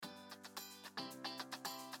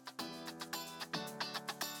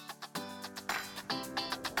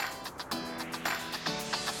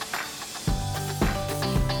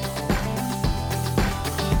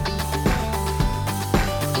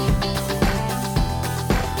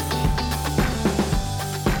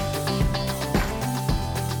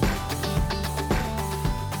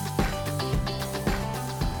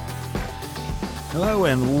Hello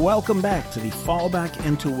and welcome back to the Fallback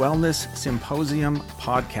into Wellness Symposium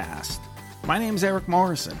podcast. My name is Aric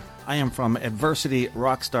Morrison. I am from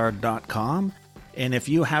adversityrockstar.com, and if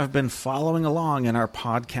you have been following along in our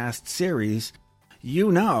podcast series,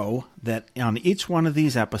 you know that on each one of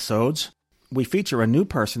these episodes, we feature a new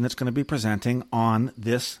person that's going to be presenting on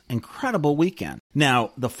this incredible weekend.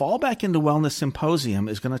 Now, the Fallback into Wellness Symposium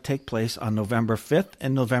is going to take place on November 5th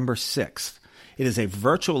and November 6th. It is a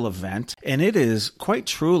virtual event, and it is quite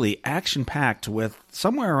truly action-packed with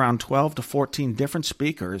somewhere around 12 to 14 different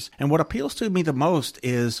speakers. And what appeals to me the most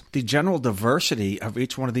is the general diversity of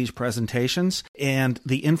each one of these presentations and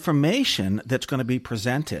the information that's going to be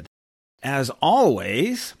presented. As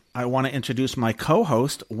always, I want to introduce my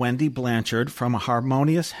co-host, Wendy Blanchard from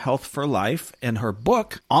Harmonious Health for Life, and her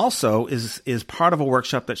book also is part of a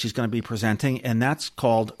workshop that she's going to be presenting, and that's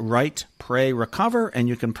called Write, Pray, Recover, and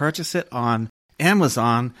you can purchase it on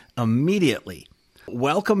Amazon immediately.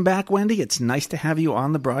 Welcome back, Wendy. It's nice to have you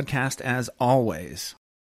on the broadcast as always.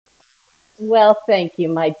 Well, thank you,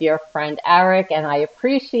 my dear friend Aric, and I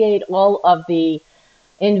appreciate all of the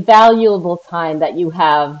invaluable time that you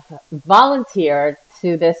have volunteered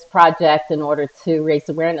to this project in order to raise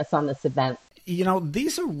awareness on this event. You know,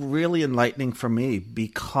 these are really enlightening for me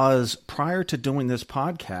because prior to doing this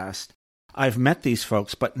podcast, I've met these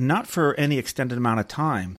folks, but not for any extended amount of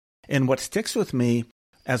time. And what sticks with me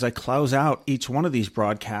as I close out each one of these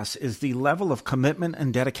broadcasts is the level of commitment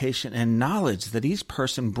and dedication and knowledge that each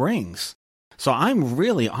person brings. So I'm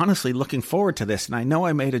really honestly looking forward to this. And I know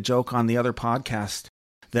I made a joke on the other podcast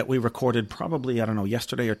that we recorded probably,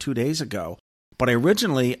 yesterday or 2 days ago. But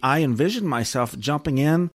originally, I envisioned myself jumping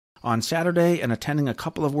in on Saturday and attending a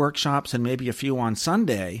couple of workshops and maybe a few on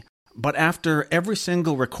Sunday. But after every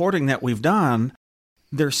single recording that we've done,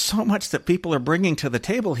 there's so much that people are bringing to the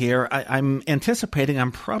table here. I'm anticipating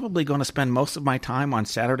I'm probably going to spend most of my time on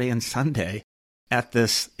Saturday and Sunday at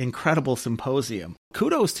this incredible symposium.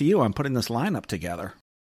 Kudos to you on putting this lineup together.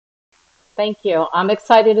 Thank you. I'm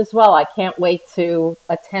excited as well. I can't wait to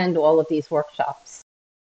attend all of these workshops.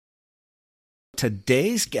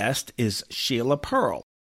 Today's guest is Sheila Pearl.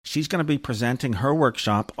 She's going to be presenting her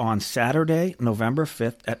workshop on Saturday, November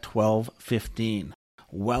 5th at 12:15.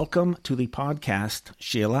 Welcome to the podcast,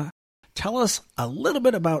 Sheila. Tell us a little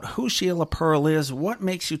bit about who Sheila Pearl is, what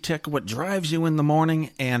makes you tick, what drives you in the morning,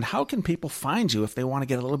 and how can people find you if they want to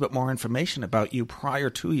get a little bit more information about you prior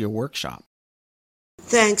to your workshop?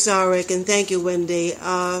 Thanks, Aric, and thank you, Wendy.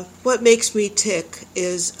 What makes me tick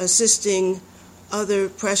is assisting other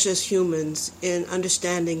precious humans in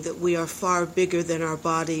understanding that we are far bigger than our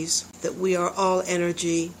bodies, that we are all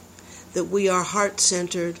energy, that we are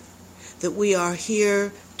heart-centered, that we are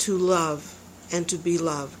here to love and to be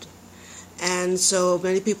loved. And so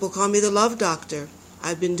many people call me the Love Doctor.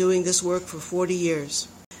 I've been doing this work for 40 years.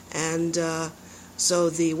 And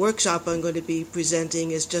so the workshop I'm going to be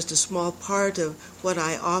presenting is just a small part of what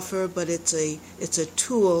I offer, but it's a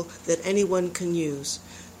tool that anyone can use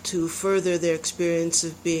to further their experience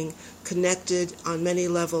of being connected on many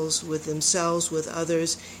levels with themselves, with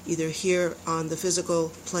others, either here on the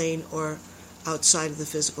physical plane or outside of the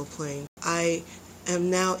physical plane. I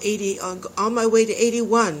am now 80, on my way to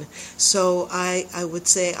 81, so I would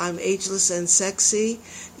say I'm ageless and sexy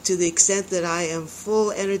to the extent that I am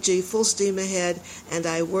full energy, full steam ahead, and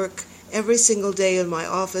I work every single day in my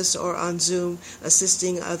office or on Zoom,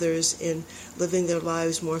 assisting others in living their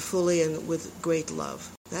lives more fully and with great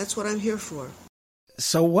love. That's what I'm here for.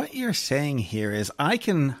 So what you're saying here is I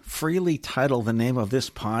can freely title the name of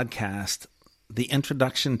this podcast The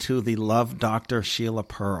Introduction to the Love Dr. Sheila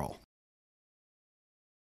Pearl.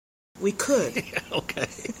 We could. Okay,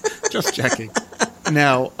 just checking.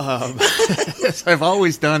 Now, as I've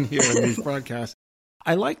always done here in these broadcasts,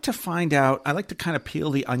 I like to kind of peel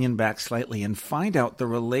the onion back slightly and find out the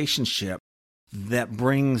relationship that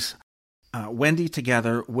brings Wendy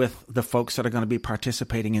together with the folks that are going to be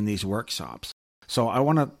participating in these workshops. So I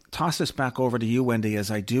want to toss this back over to you, Wendy, as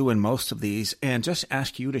I do in most of these, and just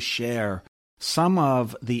ask you to share some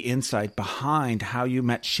of the insight behind how you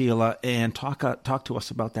met Sheila and talk to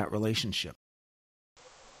us about that relationship.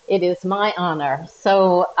 It is my honor.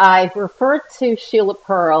 So I've referred to Sheila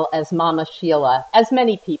Pearl as Mama Sheila, as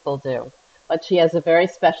many people do, but she has a very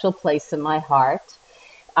special place in my heart.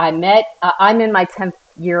 I'm in my 10th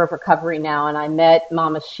year of recovery now, and I met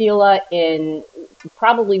Mama Sheila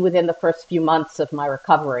probably within the first few months of my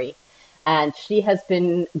recovery. And she has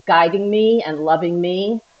been guiding me and loving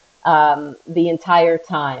me the entire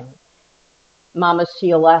time. Mama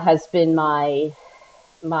Sheila has been my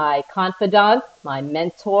confidant, my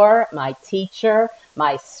mentor, my teacher,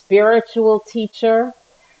 my spiritual teacher.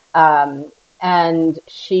 and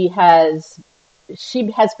she has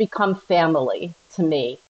become family to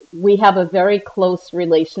me. We have a very close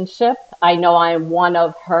relationship. I know I am one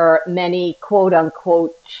of her many quote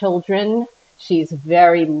unquote children. She's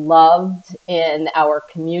very loved in our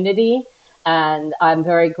community, and I'm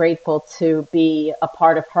very grateful to be a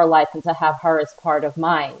part of her life and to have her as part of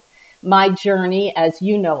mine. My journey, as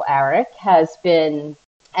you know, Aric, has been,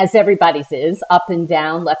 as everybody's is, up and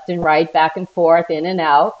down, left and right, back and forth, in and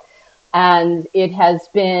out. And it has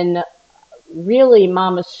been really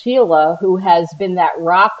Mama Sheila who has been that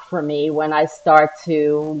rock for me when I start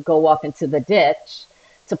to go off into the ditch,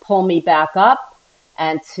 to pull me back up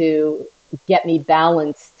and to get me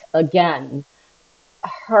balanced again.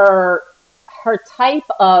 Her type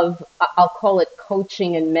of, I'll call it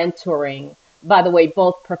coaching and mentoring, by the way,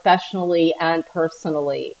 both professionally and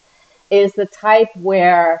personally, is the type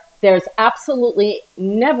where there's absolutely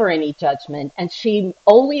never any judgment, and she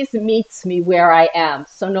always meets me where I am.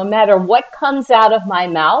 So no matter what comes out of my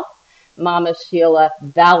mouth, Mama Sheila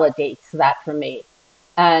validates that for me.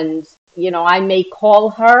 And, I may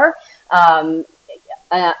call her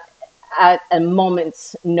at a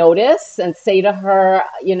moment's notice and say to her,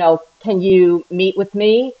 can you meet with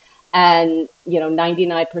me? And,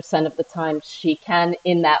 99% of the time she can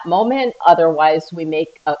in that moment. Otherwise, we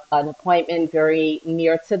make an appointment very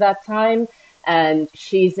near to that time, and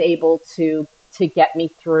she's able to get me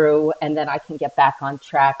through, and then I can get back on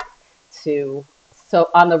track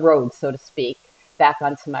on the road, so to speak, back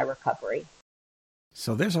onto my recovery.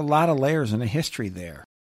 So there's a lot of layers and a history there.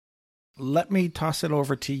 Let me toss it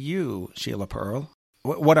over to you, Sheila Pearl.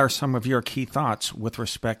 What are some of your key thoughts with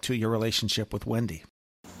respect to your relationship with Wendy?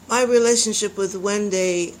 My relationship with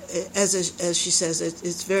Wendy, as she says,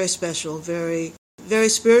 it's very special, very, very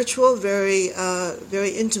spiritual, very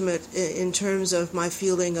intimate in terms of my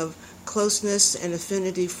feeling of closeness and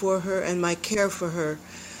affinity for her and my care for her.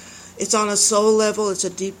 It's on a soul level. It's a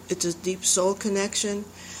deep soul connection.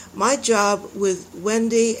 My job with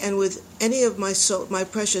Wendy and with any of my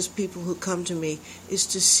precious people who come to me is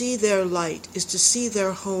to see their light, is to see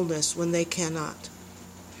their wholeness when they cannot.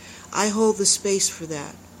 I hold the space for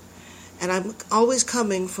that. And I'm always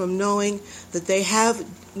coming from knowing that they have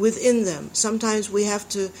within them. Sometimes we have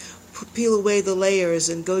to peel away the layers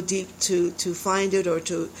and go deep to find it or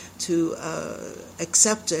to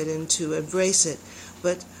accept it and to embrace it.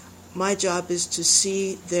 But my job is to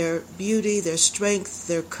see their beauty, their strength,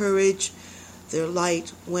 their courage, their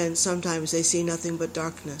light, when sometimes they see nothing but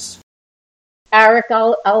darkness. Aric,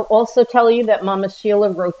 I'll also tell you that Mama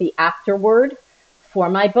Sheila wrote the afterword for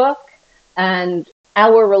my book, and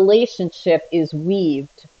our relationship is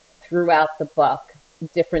weaved throughout the book.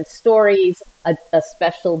 Different stories, a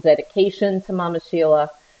special dedication to Mama Sheila,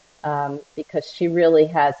 because she really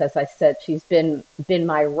has, as I said, she's been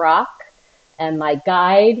my rock and my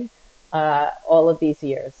guide all of these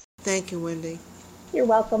years. Thank you, Wendy. You're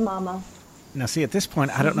welcome, Mama. Now, see, at this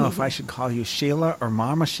point, I don't know if I should call you Sheila or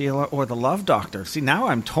Mama Sheila or the Love Doctor. See, now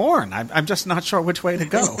I'm torn. I'm just not sure which way to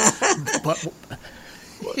go. But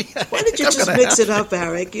why don't you just mix it up,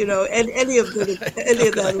 Aric? And any of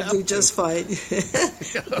that will do just fine.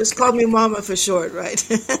 Just call me Mama for short, right?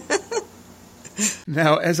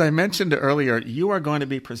 Now, as I mentioned earlier, you are going to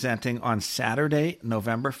be presenting on Saturday,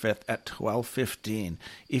 November 5th at 12:15.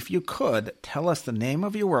 If you could, tell us the name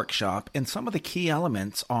of your workshop and some of the key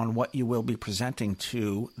elements on what you will be presenting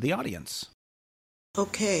to the audience.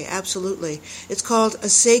 Okay, absolutely. It's called A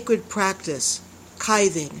Sacred Practice,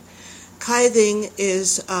 Kithing. Kithing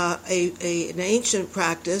is an ancient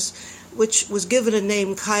practice which was given a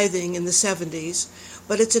name Kithing in the 70s,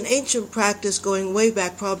 but it's an ancient practice going way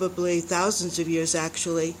back, probably thousands of years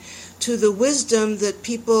actually, to the wisdom that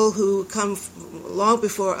people who come long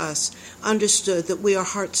before us understood, that we are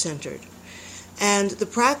heart-centered. And the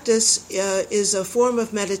practice is a form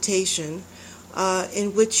of meditation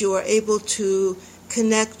in which you are able to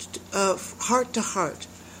connect heart to heart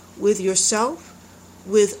with yourself,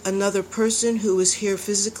 with another person who is here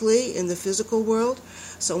physically in the physical world,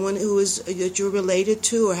 someone that you're related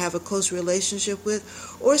to or have a close relationship with,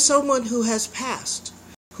 or someone who has passed,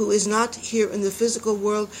 who is not here in the physical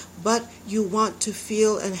world, but you want to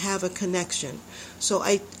feel and have a connection. So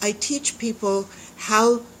I teach people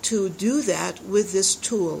how to do that with this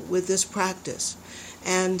tool, with this practice.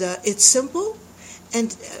 And it's simple,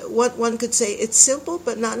 and what one could say, it's simple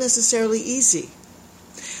but not necessarily easy.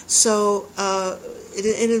 So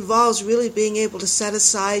it involves really being able to set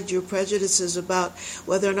aside your prejudices about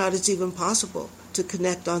whether or not it's even possible to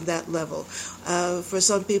connect on that level. For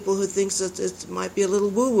some people who thinks that it might be a little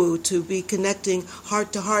woo-woo to be connecting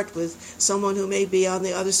heart to heart with someone who may be on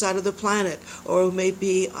the other side of the planet, or who may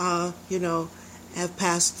be, have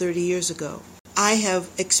passed 30 years ago. I have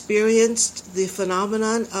experienced the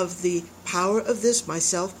phenomenon of the power of this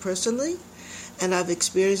myself personally, and I've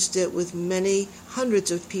experienced it with many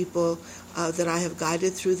hundreds of people that I have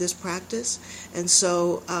guided through this practice. And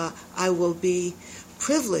so I will be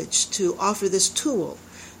privileged to offer this tool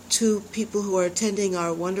to people who are attending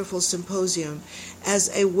our wonderful symposium as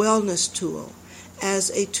a wellness tool, as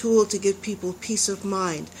a tool to give people peace of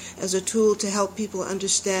mind, as a tool to help people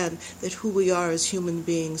understand that who we are as human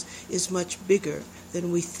beings is much bigger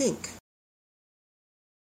than we think.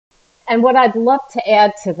 And what I'd love to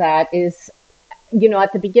add to that is,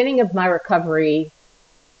 at the beginning of my recovery,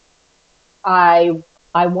 I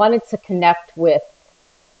wanted to connect with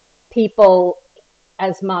people,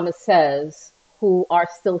 as Mama says, who are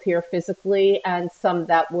still here physically, and some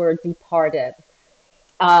that were departed.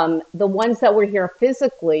 The ones that were here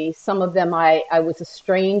physically, some of them I was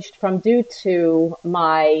estranged from due to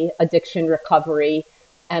my addiction recovery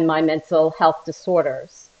and my mental health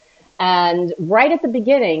disorders. And right at the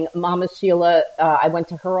beginning, Mama Sheila, I went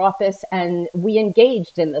to her office and we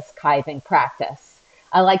engaged in this tithing practice.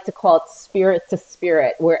 I like to call it spirit to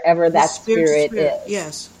spirit, wherever that spirit is.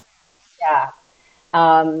 Yes. Yeah.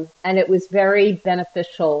 And it was very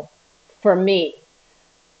beneficial for me.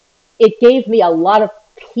 It gave me a lot of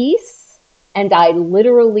peace, and I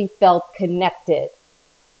literally felt connected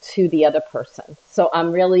to the other person. So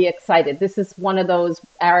I'm really excited. This is one of those,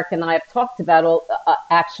 Aric and I have talked about, all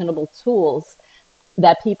actionable tools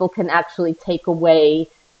that people can actually take away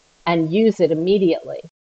and use it immediately.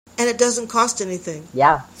 And it doesn't cost anything.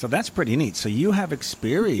 Yeah. So that's pretty neat. So you have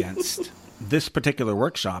experienced this particular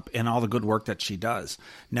workshop and all the good work that she does.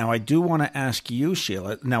 Now, I do want to ask you,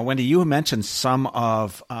 Sheila. Now, Wendy, you mentioned some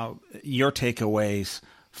of your takeaways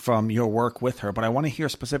from your work with her, but I want to hear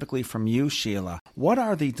specifically from you, Sheila. What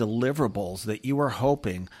are the deliverables that you are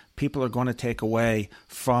hoping people are going to take away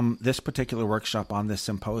from this particular workshop on this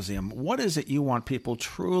symposium? What is it you want people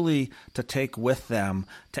truly to take with them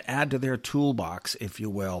to add to their toolbox, if you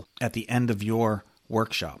will, at the end of your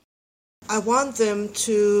workshop? I want them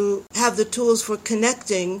to have the tools for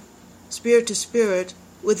connecting spirit to spirit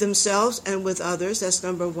with themselves and with others. That's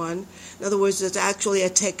number one. In other words, it's actually a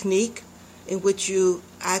technique in which you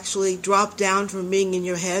actually drop down from being in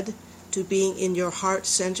your head to being in your heart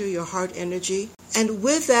center, your heart energy. And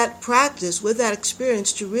with that practice, with that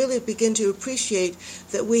experience, to really begin to appreciate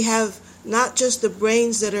that we have not just the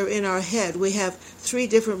brains that are in our head. We have 3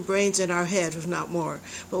 different brains in our head, if not more.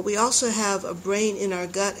 But we also have a brain in our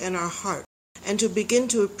gut and our heart. And to begin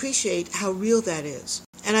to appreciate how real that is.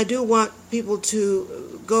 And I do want people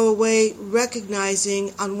to go away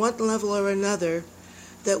recognizing on one level or another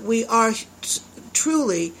that we are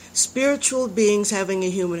truly spiritual beings having a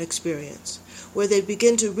human experience, where they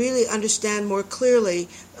begin to really understand more clearly,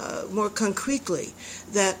 more concretely,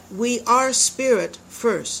 that we are spirit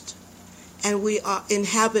first, and we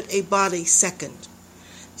inhabit a body second,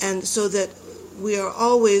 and so that we are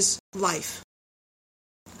always life.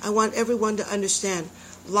 I want everyone to understand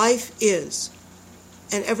life is,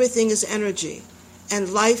 and everything is energy,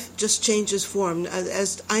 and life just changes form.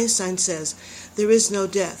 As Einstein says, there is no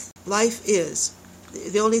death. Life is.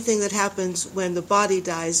 The only thing that happens when the body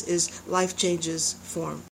dies is life changes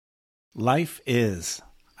form. Life is.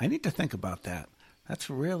 I need to think about that. That's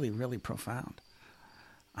really, really profound.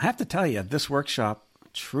 I have to tell you, this workshop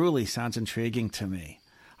truly sounds intriguing to me.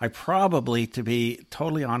 I probably, to be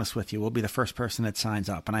totally honest with you, will be the first person that signs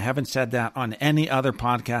up. And I haven't said that on any other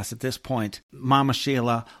podcast at this point. Mama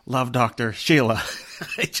Sheila, love Dr. Sheila.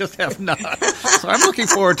 I just have not. So I'm looking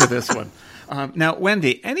forward to this one. Now,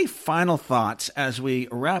 Wendy, any final thoughts as we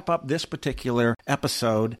wrap up this particular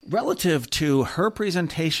episode relative to her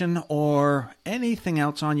presentation or anything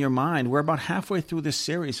else on your mind? We're about halfway through this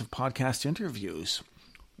series of podcast interviews.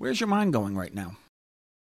 Where's your mind going right now?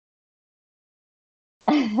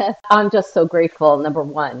 I'm just so grateful, number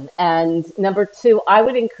one. And number two, I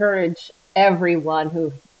would encourage everyone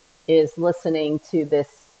who is listening to this,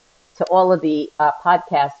 to all of the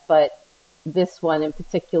podcasts, but this one in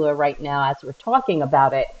particular right now, as we're talking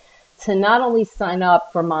about it, to not only sign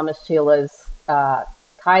up for Mama Sheila's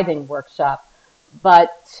tithing workshop,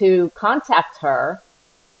 but to contact her,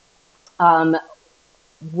 and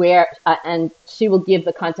she will give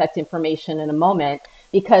the contact information in a moment,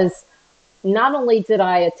 because not only did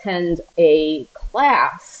I attend a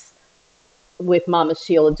class with Mama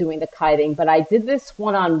Sheila doing the kiting, but I did this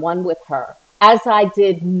one-on-one with her, as I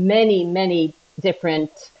did many, many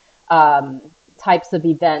different types of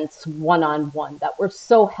events one-on-one that were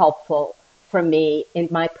so helpful for me in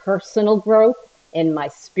my personal growth, in my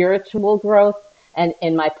spiritual growth, and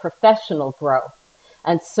in my professional growth.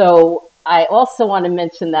 And so I also want to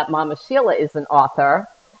mention that Mama Sheila is an author,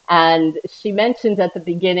 and she mentioned at the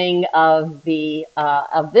beginning of the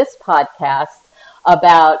of this podcast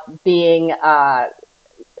about being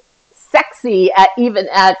sexy even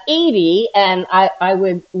at 80, and I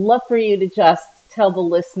would love for you to just tell the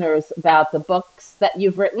listeners about the books that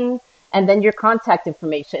you've written and then your contact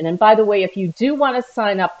information. And by the way, if you do want to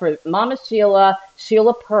sign up for Mama Sheila,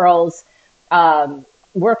 Sheila Pearl's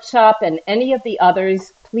workshop and any of the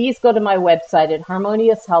others, please go to my website at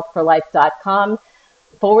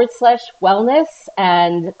harmonioushealthforlife.com/wellness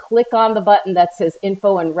and click on the button that says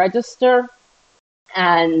info and register,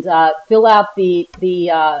 and fill out the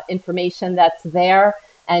information that's there,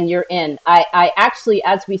 and you're in. I actually,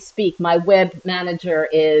 as we speak, my web manager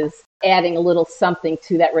is adding a little something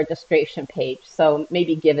to that registration page, so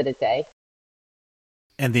maybe give it a day.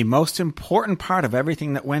 And the most important part of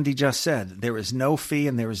everything that Wendy just said, there is no fee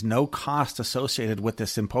and there is no cost associated with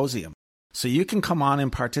this symposium. So you can come on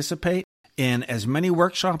and participate in as many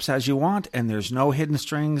workshops as you want, and there's no hidden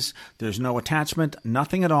strings, there's no attachment,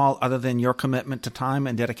 nothing at all other than your commitment to time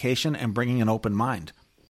and dedication and bringing an open mind.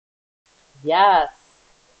 Yes.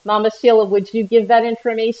 Mama Sheila, would you give that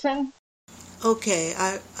information? Okay,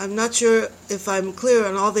 I'm not sure if I'm clear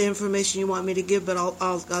on all the information you want me to give, but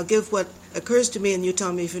I'll give what occurs to me, and you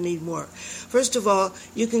tell me if you need more. First of all,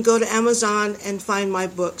 you can go to Amazon and find my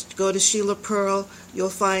books. Go to Sheila Pearl, you'll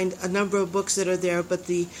find a number of books that are there, but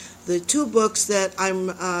the two books that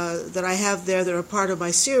I have there that are part of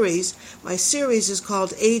my series is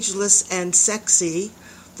called Ageless and Sexy.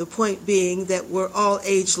 The point being that we're all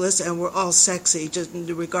ageless and we're all sexy, just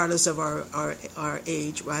regardless of our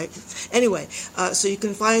age, right? Anyway, so you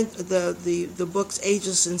can find the books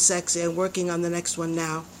Ageless and Sexy. I'm working on the next one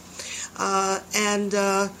now. And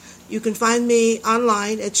you can find me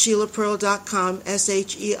online at SheilaPearl.com,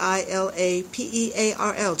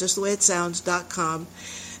 SheilaPearl, just the way it sounds, .com.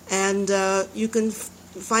 And you can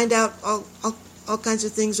find out all kinds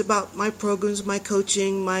of things about my programs, my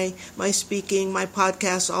coaching, my speaking, my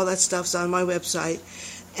podcasts, all that stuff's on my website.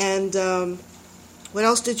 And what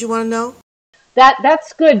else did you want to know?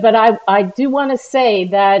 That's good, but I do want to say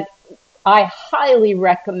that I highly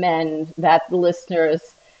recommend that the listeners,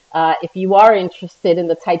 if you are interested in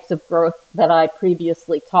the types of growth that I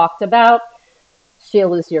previously talked about,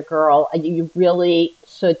 Sheila's your girl. You really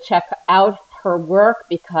should check out her work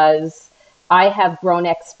because I have grown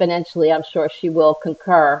exponentially. I'm sure she will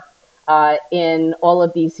concur in all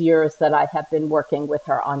of these years that I have been working with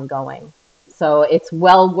her ongoing. So it's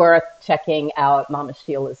well worth checking out Mama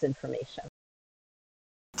Sheila's information.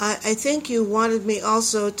 I think you wanted me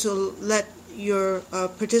also to let your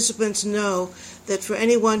participants know that for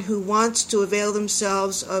anyone who wants to avail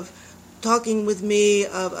themselves of talking with me,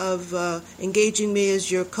 of engaging me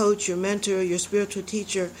as your coach, your mentor, your spiritual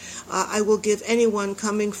teacher, I will give anyone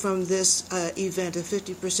coming from this event a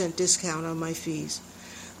 50% discount on my fees.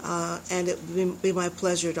 And it would be my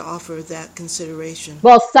pleasure to offer that consideration.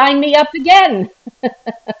 Well, sign me up again.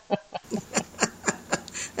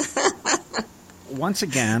 Once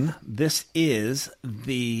again, this is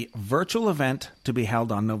the virtual event to be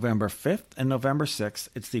held on November 5th and November 6th.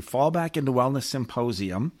 It's the Fallback into Wellness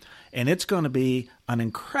Symposium, and it's going to be an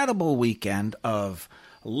incredible weekend of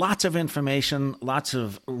lots of information, lots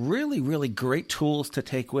of really, really great tools to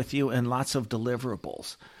take with you, and lots of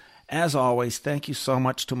deliverables. As always, thank you so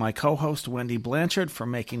much to my co-host, Wendy Blanchard, for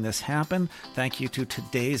making this happen. Thank you to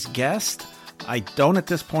today's guest. I don't at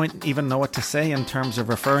this point even know what to say in terms of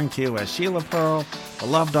referring to you as Sheila Pearl, the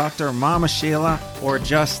Love Doctor, Mama Sheila, or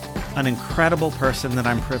just an incredible person that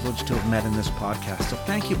I'm privileged to have met in this podcast. So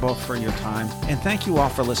thank you both for your time, and thank you all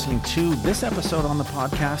for listening to this episode on the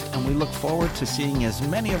podcast, and we look forward to seeing as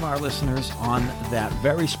many of our listeners on that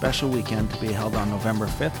very special weekend to be held on November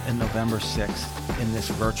 5th and November 6th in this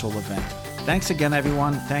virtual event. Thanks again,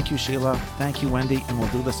 everyone. Thank you, Sheila. Thank you, Wendy. And we'll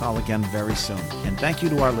do this all again very soon. And thank you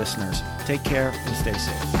to our listeners. Take care and stay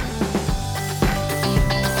safe.